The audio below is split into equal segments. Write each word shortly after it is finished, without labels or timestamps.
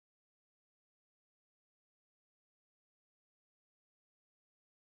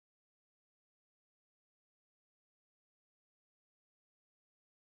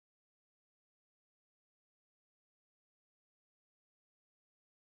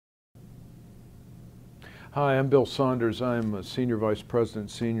Hi, I'm Bill Saunders. I'm a Senior Vice President,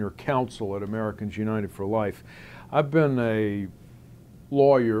 Senior Counsel at Americans United for Life. I've been a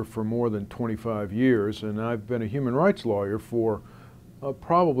lawyer for more than 25 years, and I've been a human rights lawyer for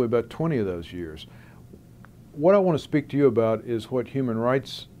probably about 20 of those years. What I want to speak to you about is what human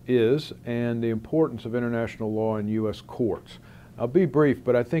rights is and the importance of international law in U.S. courts. I'll be brief,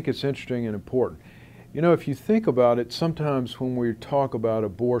 but I think it's interesting and important. You know, if you think about it, sometimes when we talk about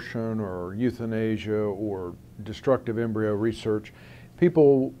abortion or euthanasia or destructive embryo research,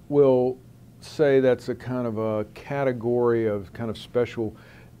 people will say that's a kind of a category of kind of special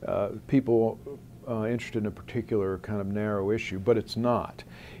people interested in a particular kind of narrow issue, but it's not.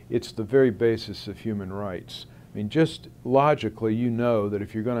 It's the very basis of human rights. I mean, just logically, you know that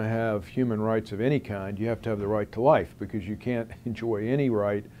if you're going to have human rights of any kind, you have to have the right to life, because you can't enjoy any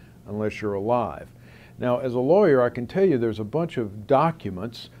right unless you're alive. Now, as a lawyer, I can tell you there's a bunch of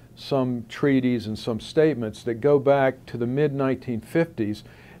documents, some treaties and some statements that go back to the mid-1950s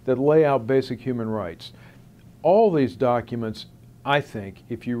that lay out basic human rights. All these documents, I think,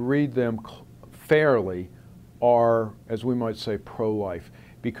 if you read them fairly, are, as we might say, pro-life,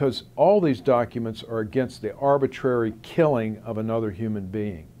 because all these documents are against the arbitrary killing of another human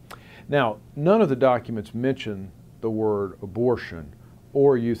being. Now, none of the documents mention the word abortion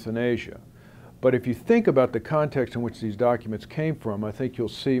or euthanasia. But if you think about the context in which these documents came from, I think you'll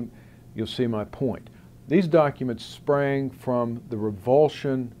see my point. These documents sprang from the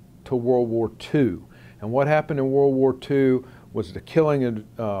revulsion to World War II. And what happened in World War II was the killing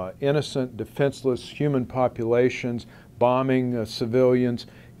of innocent, defenseless human populations, bombing civilians,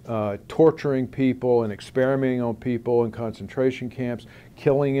 torturing people and experimenting on people in concentration camps,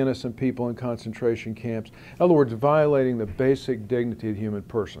 killing innocent people in concentration camps. In other words, violating the basic dignity of the human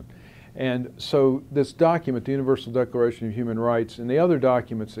person. And so this document, the Universal Declaration of Human Rights, and the other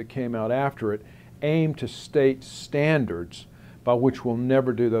documents that came out after it aim to state standards by which we'll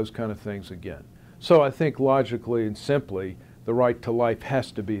never do those kind of things again. So I think logically and simply, the right to life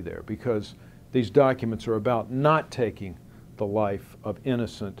has to be there, because these documents are about not taking the life of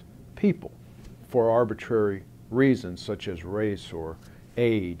innocent people for arbitrary reasons such as race or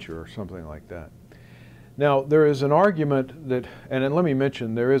age or something like that. Now, there is an argument that, and then let me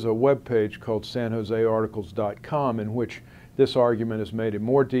mention, there is a web page called sanjosearticles.com in which this argument is made in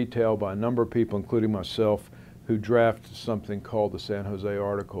more detail by a number of people, including myself, who drafted something called the San Jose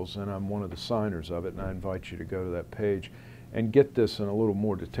Articles, and I'm one of the signers of it, and I invite you to go to that page and get this in a little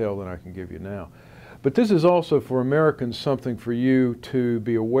more detail than I can give you now. But this is also, for Americans, something for you to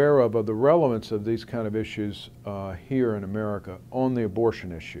be aware of the relevance of these kind of issues here in America on the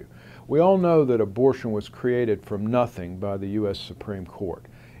abortion issue. We all know that abortion was created from nothing by the U.S. Supreme Court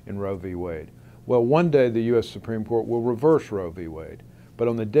in Roe v. Wade. Well, one day the U.S. Supreme Court will reverse Roe v. Wade. But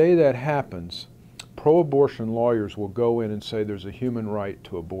on the day that happens, pro-abortion lawyers will go in and say there's a human right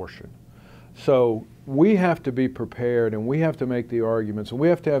to abortion. So we have to be prepared, and we have to make the arguments, and we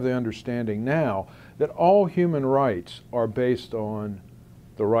have to have the understanding now that all human rights are based on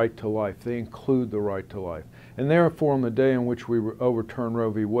the right to life. They include the right to life. And therefore, on the day in which we overturn Roe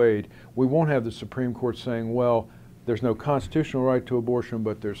v. Wade, we won't have the Supreme Court saying, well, there's no constitutional right to abortion,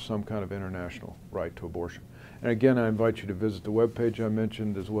 but there's some kind of international right to abortion. And again, I invite you to visit the webpage I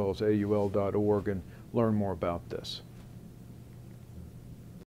mentioned, as well as AUL.org, and learn more about this.